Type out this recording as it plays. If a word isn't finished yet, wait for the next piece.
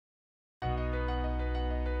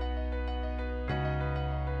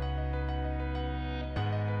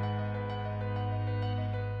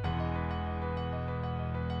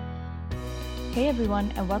Hey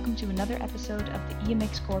everyone, and welcome to another episode of the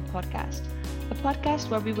EmXcore podcast, a podcast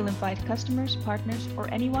where we will invite customers, partners, or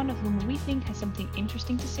anyone of whom we think has something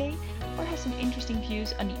interesting to say or has some interesting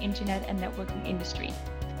views on the internet and networking industry.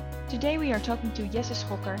 Today we are talking to Jesse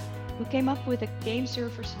Schokker, who came up with a game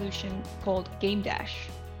server solution called GameDash.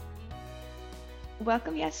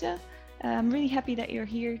 Welcome, Jesse. I'm really happy that you're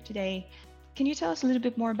here today. Can you tell us a little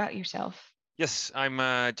bit more about yourself? Yes, I'm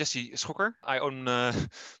Jesse Schokker. I own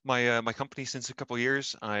my company since a couple of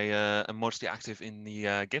years. I am mostly active in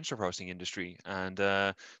the game server hosting industry, and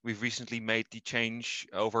we've recently made the change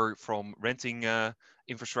over from renting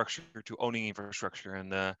infrastructure to owning infrastructure,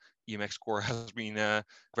 and EmXcore has been a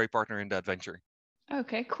great partner in that venture.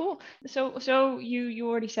 Okay, cool. So you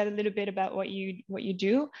already said a little bit about what you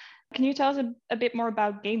do. Can you tell us a bit more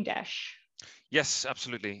about GameDash? Yes,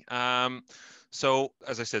 absolutely. So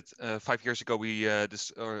as I said, 5 years ago,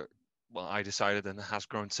 I decided, and it has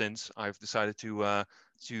grown since. I've decided to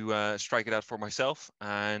strike it out for myself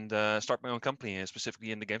and start my own company,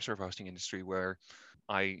 specifically in the game server hosting industry, where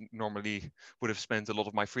I normally would have spent a lot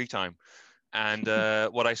of my free time. And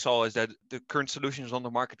what I saw is that the current solutions on the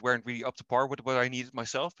market weren't really up to par with what I needed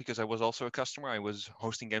myself, because I was also a customer. I was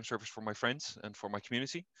hosting game servers for my friends and for my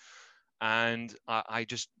community, and I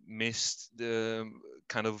just missed the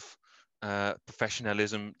kind of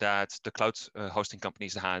professionalism that the cloud hosting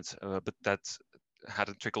companies had, but that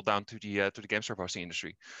hadn't trickled down to the game server hosting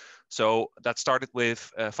industry. So that started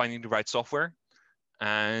with finding the right software,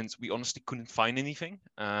 and we honestly couldn't find anything.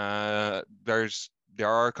 There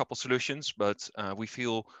are a couple solutions, but we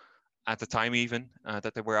feel at the time even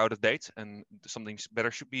that they were out of date, and something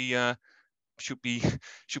better should be should be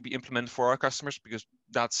implemented for our customers, because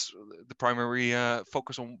that's the primary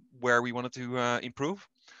focus on where we wanted to improve.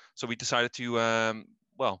 So we decided to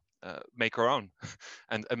make our own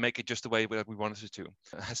and make it just the way that we wanted it to.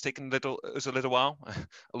 It has taken a little while,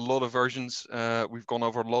 a lot of versions. We've gone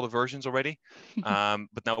over a lot of versions already,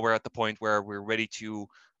 but now we're at the point where we're ready to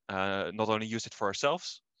not only use it for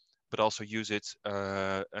ourselves, but also use it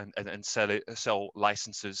and sell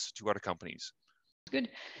licenses to other companies. Good.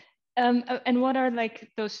 And what are like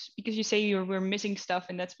those, because you say we're missing stuff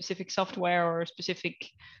in that specific software or specific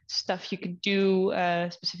stuff you could do,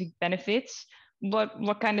 specific benefits.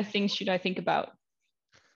 What kind of things should I think about?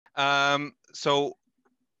 So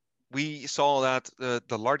we saw that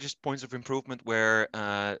the largest points of improvement were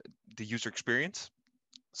the user experience.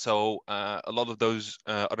 So a lot of those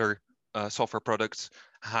other software products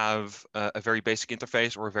have a very basic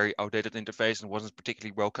interface or a very outdated interface, and wasn't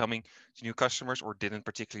particularly welcoming to new customers, or didn't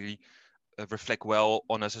particularly reflect well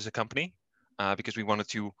on us as a company, because we wanted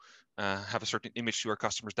to have a certain image to our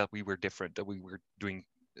customers that we were different, that we were doing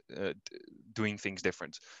things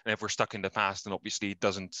different. And if we're stuck in the past, then obviously it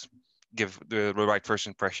doesn't give the right first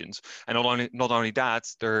impressions. And not only that,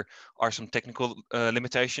 there are some technical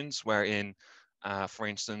limitations wherein, for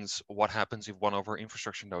instance, what happens if one of our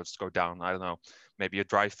infrastructure nodes go down? I don't know, maybe a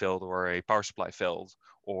drive failed, or a power supply failed,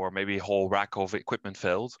 or maybe a whole rack of equipment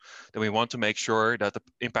failed. Then we want to make sure that the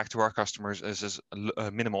impact to our customers is as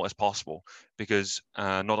minimal as possible, because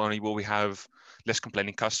not only will we have less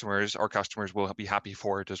complaining customers, our customers will be happy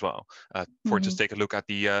for it as well. For instance, take a look at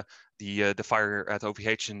the fire at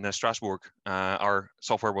OVH in Strasbourg. Our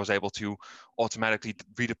software was able to automatically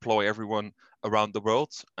redeploy everyone around the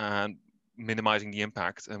world, and minimizing the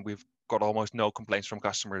impact, and we've got almost no complaints from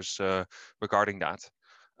customers regarding that.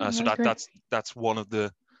 So that's one of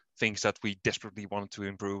the things that we desperately wanted to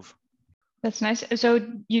improve. That's nice. So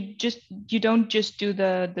you don't just do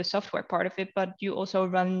the software part of it, but you also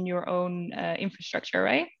run your own infrastructure,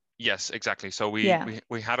 right? Yes, exactly. So Yeah.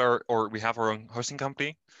 we have our own hosting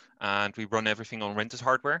company, and we run everything on rented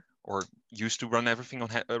hardware, or used to run everything on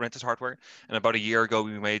rented hardware. And about a year ago,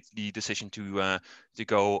 we made the decision to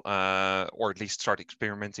go or at least start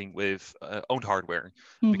experimenting with owned hardware,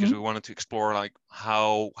 because we wanted to explore, like,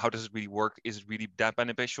 how does it really work? Is it really that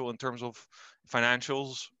beneficial in terms of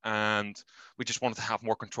financials? And we just wanted to have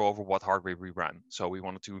more control over what hardware we ran. So we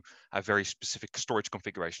wanted to have very specific storage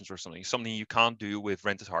configurations or something you can't do with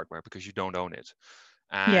rented hardware because you don't own it.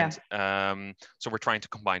 And so we're trying to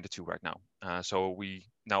combine the two right now. So we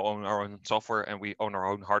now own our own software and we own our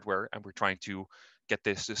own hardware, and we're trying to get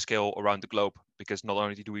this to scale around the globe, because not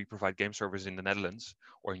only do we provide game servers in the Netherlands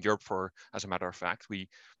or in Europe, as a matter of fact, we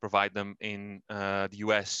provide them in the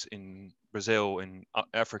US, in Brazil, in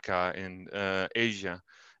Africa, in Asia,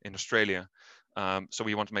 in Australia. So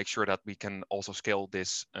we want to make sure that we can also scale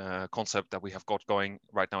this concept that we have got going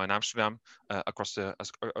right now in Amsterdam across the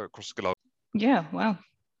globe. Yeah, wow.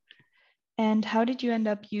 And how did you end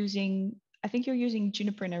up using I think you're using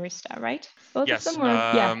Juniper and Arista, right? Both of Yes. them, or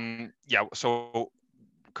yeah. Yeah. So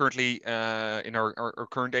currently in our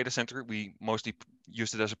current data center, we mostly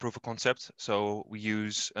use it as a proof of concept. So we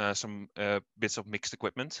use some bits of mixed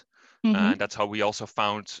equipment, and Mm-hmm. that's how we also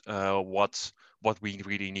found what we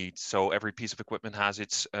really need. So every piece of equipment has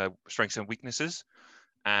its strengths and weaknesses.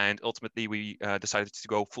 And ultimately, we decided to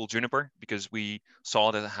go full Juniper because we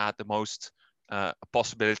saw that it had the most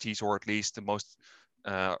possibilities, or at least the most,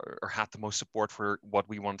 or had the most support for what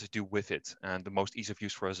we wanted to do with it, and the most ease of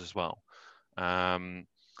use for us as well.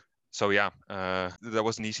 So yeah, that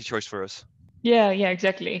was an easy choice for us. Yeah,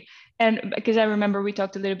 exactly. And because I remember we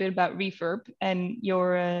talked a little bit about refurb, and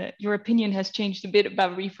your opinion has changed a bit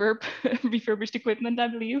about refurb, refurbished equipment, I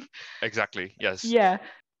believe. Exactly. Yes. Yeah,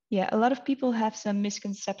 yeah. A lot of people have some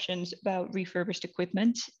misconceptions about refurbished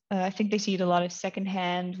equipment. I think they see it a lot as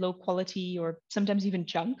secondhand, low quality, or sometimes even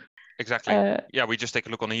junk. Exactly. Uh, Yeah, we just take a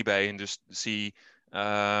look on eBay and just see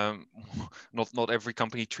um, not every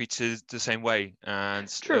company treats it the same way, and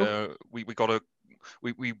True. we got a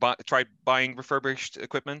tried buying refurbished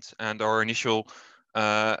equipment, and our initial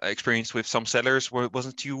experience with some sellers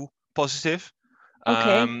wasn't too positive.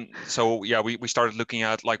 Okay. So yeah, we started looking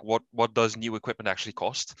at like what does new equipment actually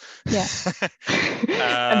cost. Yeah.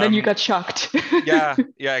 And then you um, got shocked. yeah,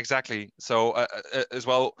 exactly. So as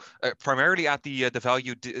well, primarily at the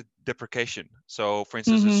value depreciation. So for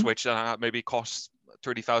instance, a Mm-hmm. Switch maybe costs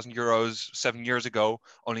 30,000 euros 7 years ago.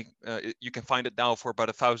 Only you can find it now for about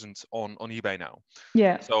 1,000 on eBay now.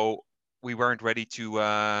 Yeah. So we weren't ready to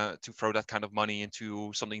throw that kind of money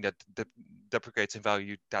into something that depreciates in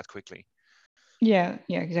value that quickly. Yeah,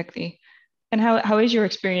 exactly. And how is your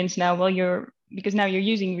experience now? Well, because now you're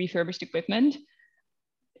using refurbished equipment.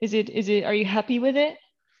 Is it are you happy with it?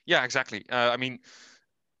 Yeah, exactly. I mean,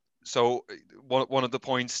 so one of the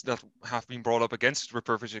points that have been brought up against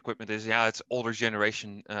refurbished equipment is, yeah, it's older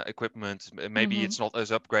generation equipment. Maybe Mm-hmm. it's not as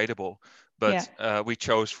upgradable, Yeah. but we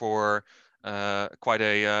chose for quite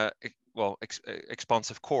a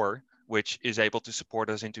expansive core, which is able to support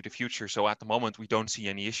us into the future. So at the moment, we don't see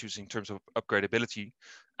any issues in terms of upgradability,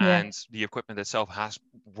 Yeah. and the equipment itself has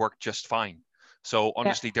worked just fine. So Yeah.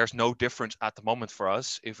 honestly, there's no difference at the moment for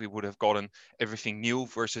us if we would have gotten everything new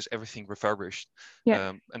versus everything refurbished,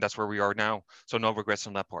 Yeah. and that's where we are now. So no regrets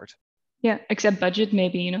on that part. Yeah. Except budget,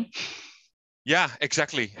 maybe. Yeah,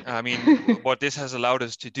 exactly. I mean, what this has allowed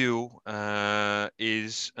us to do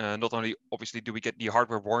is not only obviously do we get the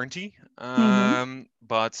hardware warranty, Mm-hmm.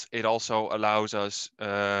 but it also allows us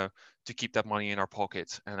to keep that money in our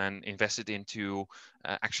pocket and then invest it into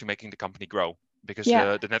actually making the company grow. Because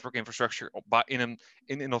Yeah. the network infrastructure in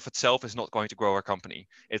and of itself is not going to grow our company.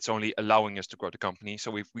 It's only allowing us to grow the company.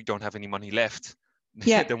 So if we don't have any money left,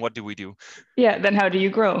 Yeah. then what do we do? Yeah. Then how do you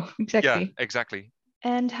grow? Yeah, Exactly. exactly.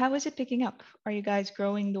 And how is it picking up? Are you guys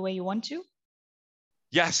growing the way you want to?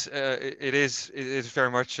 Yes, it is. It is very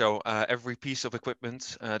much so. Every piece of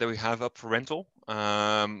equipment that we have up for rental,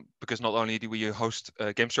 because not only do we host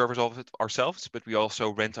game servers of it ourselves, but we also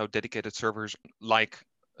rent out dedicated servers like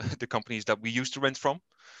the companies that we used to rent from.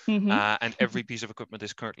 Mm-hmm. And every piece of equipment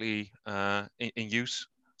is currently in use.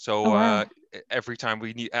 So Oh wow. every time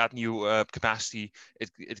we add new capacity,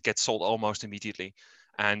 it gets sold almost immediately.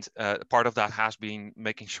 And part of that has been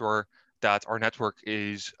making sure that our network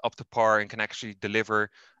is up to par and can actually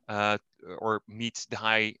deliver or meet the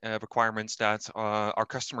high requirements that our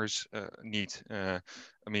customers need.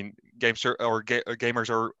 I mean, gamers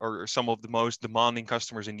are some of the most demanding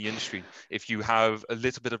customers in the industry. If you have a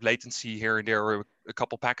little bit of latency here and there, or a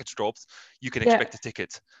couple packets dropped, you can Yeah. expect a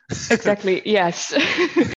ticket. Exactly. Yes.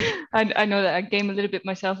 I know that I game a little bit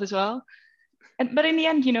myself as well. But in the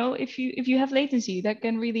end, if you have latency, that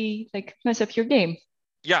can really like mess up your game.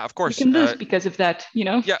 Yeah, of You course. can lose because of that.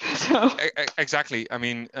 Yeah, So exactly. I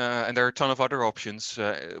mean, and there are a ton of other options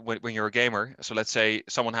when you're a gamer. So let's say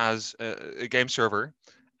someone has a game server,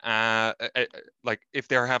 like if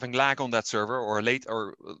they're having lag on that server, or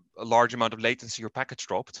a large amount of latency or packets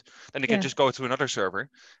dropped, then they can yeah, just go to another server,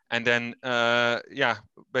 and then yeah,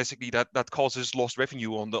 basically that causes lost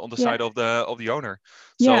revenue on the yeah, side of the owner.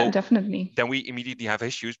 yeah, So definitely. then we immediately have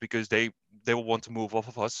issues because they will want to move off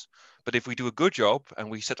of us. But if we do a good job and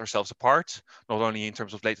we set ourselves apart, not only in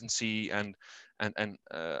terms of latency and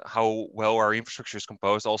how well our infrastructure is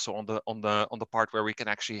composed, also on the part where we can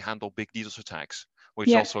actually handle big DDoS attacks, which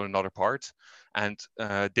is Yeah, also another part. And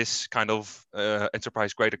this kind of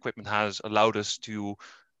enterprise grade equipment has allowed us to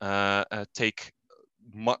take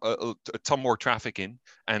a ton more traffic in,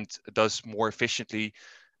 and thus more efficiently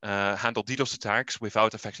handle DDoS attacks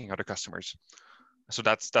without affecting other customers. So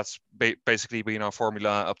that's basically been our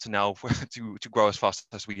formula up to now to grow as fast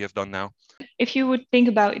as we have done now. If you would think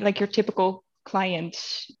about like your typical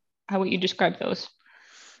clients, how would you describe those?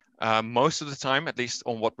 Most of the time, at least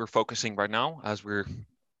on what we're focusing right now, as we're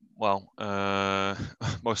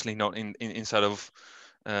mostly not inside of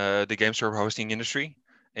the game server hosting industry,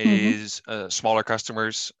 Mm-hmm. is smaller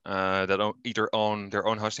customers that either own their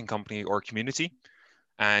own hosting company or community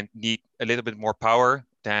and need a little bit more power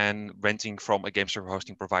than renting from a game server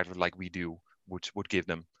hosting provider like we do would give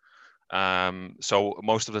them. So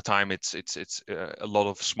most of the time, it's a lot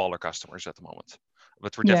of smaller customers at the moment.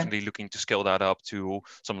 But we're Yeah. definitely looking to scale that up to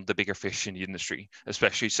some of the bigger fish in the industry,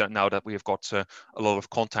 especially now that we have got a lot of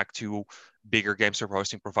contact to bigger game server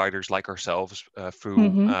hosting providers like ourselves through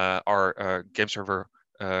Mm-hmm. our game server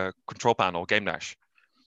control panel, GameDash.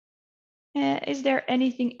 Is there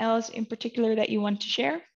anything else in particular that you want to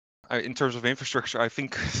share? In terms of infrastructure, I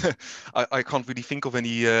think I can't really think of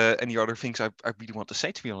any other things I really want to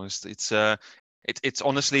say. To be honest, it's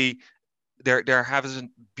honestly there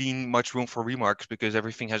hasn't been much room for remarks because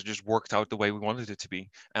everything has just worked out the way we wanted it to be,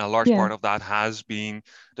 and a large Yeah. part of that has been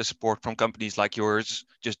the support from companies like yours,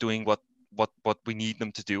 just doing what we need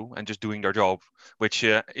them to do and just doing their job, which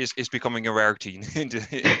is becoming a rarity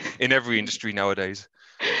in every industry nowadays.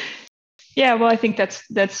 Yeah, well, I think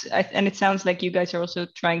and it sounds like you guys are also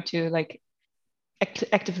trying to like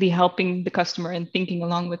actively helping the customer and thinking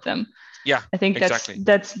along with them. Yeah, I think exactly.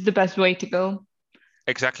 that's the best way to go.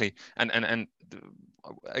 Exactly, and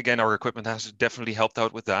again, our equipment has definitely helped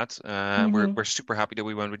out with that. Mm-hmm. We're super happy that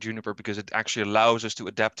we went with Juniper because it actually allows us to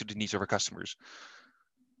adapt to the needs of our customers.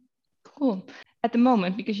 Cool. At the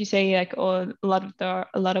moment, because you say like a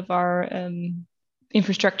lot of our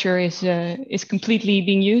infrastructure is completely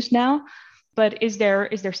being used now, but is there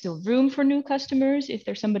still room for new customers? If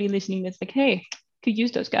there's somebody listening that's like, hey, could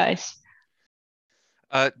use those guys.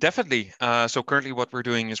 Definitely. So currently, what we're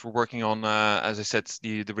doing is we're working on, as I said,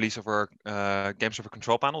 the release of our game server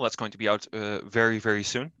control panel. That's going to be out very very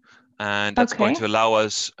soon, and that's going Okay. to allow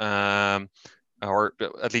us, or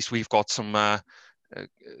at least we've got some uh,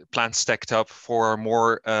 plans stacked up for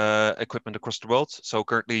more equipment across the world. So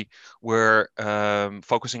currently, we're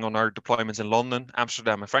focusing on our deployments in London,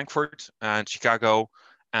 Amsterdam, and Frankfurt, and Chicago,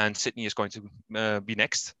 and Sydney is going to be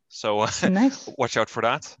next. So Nice. watch out for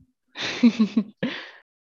that.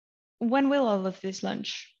 When will all of this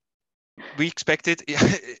launch? We expect it.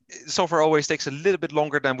 Software always takes a little bit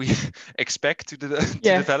longer than we expect to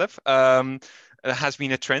Yeah. develop. It has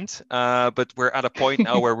been a trend, but we're at a point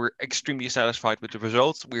now where we're extremely satisfied with the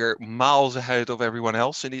results. We're miles ahead of everyone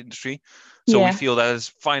else in the industry, so we Yeah. feel that is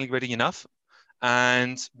finally ready enough,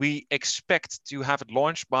 and we expect to have it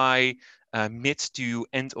launched by mid to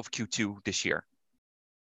end of Q2 this year.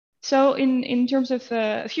 So in terms of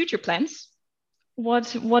future plans,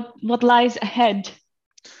 what lies ahead?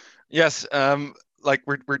 Yes, like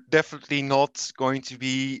we're definitely not going to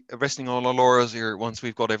be resting on our laurels here once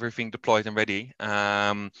we've got everything deployed and ready.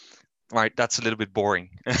 Right, that's a little bit boring.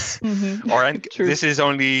 Mm-hmm. Or and True. this is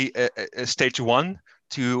only a stage one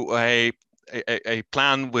to a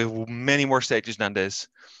plan with many more stages than this.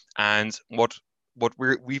 And what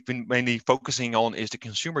we've been mainly focusing on is the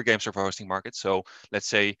consumer game server hosting market. So let's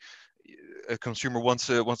say a consumer wants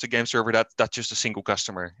a game server that's just a single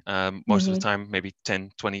customer. Most of the Mm-hmm. time, maybe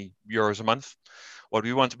 10, 20 euros a month. What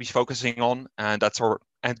we want to be focusing on, and that's our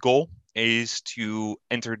end goal, is to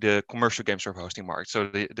enter the commercial game server hosting market. So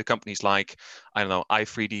the companies like, I don't know,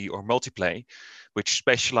 i3D or Multiplay, which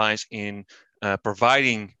specialize in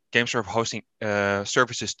providing game server hosting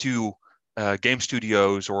services to game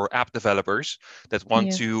studios or app developers that want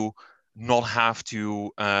Yeah. to not have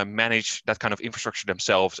to manage that kind of infrastructure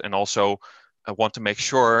themselves, and also want to make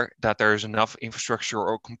sure that there's enough infrastructure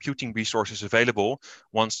or computing resources available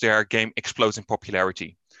once their game explodes in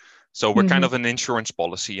popularity. So we're kind Mm-hmm. of an insurance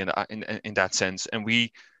policy in that sense, and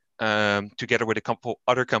we, together with a couple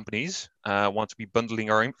other companies, want to be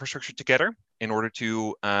bundling our infrastructure together in order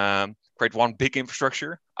to create one big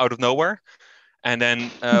infrastructure out of nowhere, and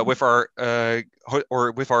then with our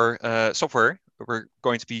software, we're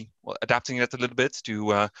going to be adapting it a little bit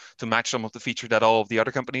to match some of the features that all of the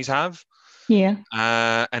other companies have, Yeah.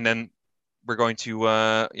 and then we're going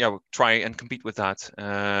to try and compete with that.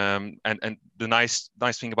 And the nice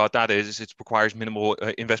thing about that is it requires minimal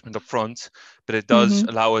investment up front, but it does Mm-hmm.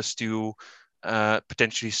 allow us to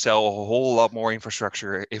potentially sell a whole lot more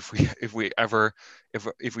infrastructure if we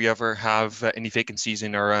ever have any vacancies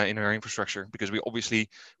in our infrastructure, because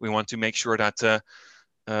we want to make sure that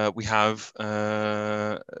we have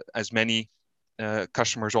as many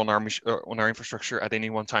customers on our infrastructure at any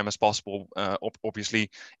one time as possible. Obviously,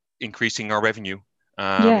 increasing our revenue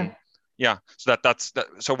Yeah. Yeah, so that's that.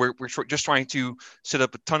 So we're just trying to set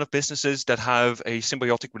up a ton of businesses that have a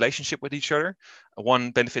symbiotic relationship with each other.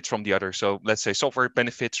 One benefits from the other. So let's say software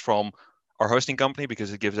benefits from our hosting company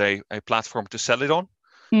because it gives a platform to sell it on.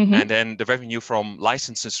 And then the revenue from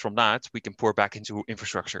licenses from that we can pour back into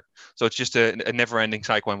infrastructure. So it's just a never-ending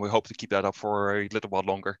cycle, and we hope to keep that up for a little while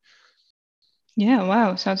longer. Yeah,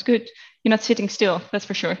 wow, sounds good. You're not sitting still, that's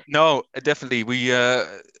for sure. No, definitely.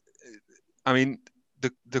 I mean,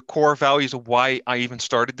 the core values of why I even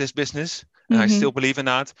started this business, and I still believe in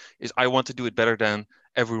that, is I want to do it better than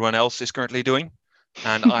everyone else is currently doing.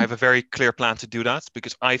 And I have a very clear plan to do that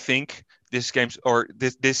because I think this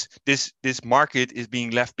market is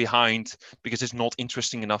being left behind because it's not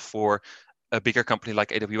interesting enough for a bigger company like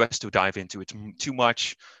AWS to dive into. It's too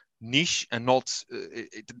much niche and not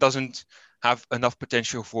it doesn't have enough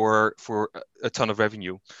potential for a ton of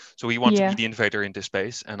revenue. So we want to be the innovator in this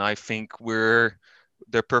space, and I think we're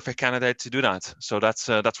the perfect candidate to do that. So that's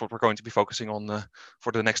what we're going to be focusing on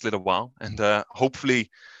for the next little while, and hopefully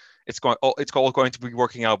it's all going to be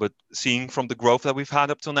working out. But seeing from the growth that we've had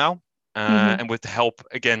up till now, and with the help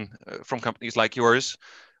again from companies like yours,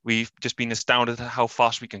 we've just been astounded at how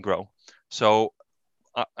fast we can grow. So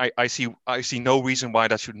I see no reason why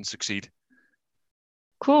that shouldn't succeed.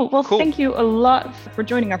 Cool. Well, thank you a lot for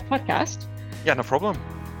joining our podcast. Yeah, no problem.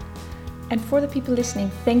 And for the people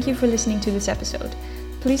listening, thank you for listening to this episode.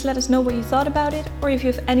 Please let us know what you thought about it, or if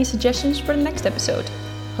you have any suggestions for the next episode.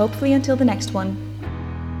 Hopefully until the next one.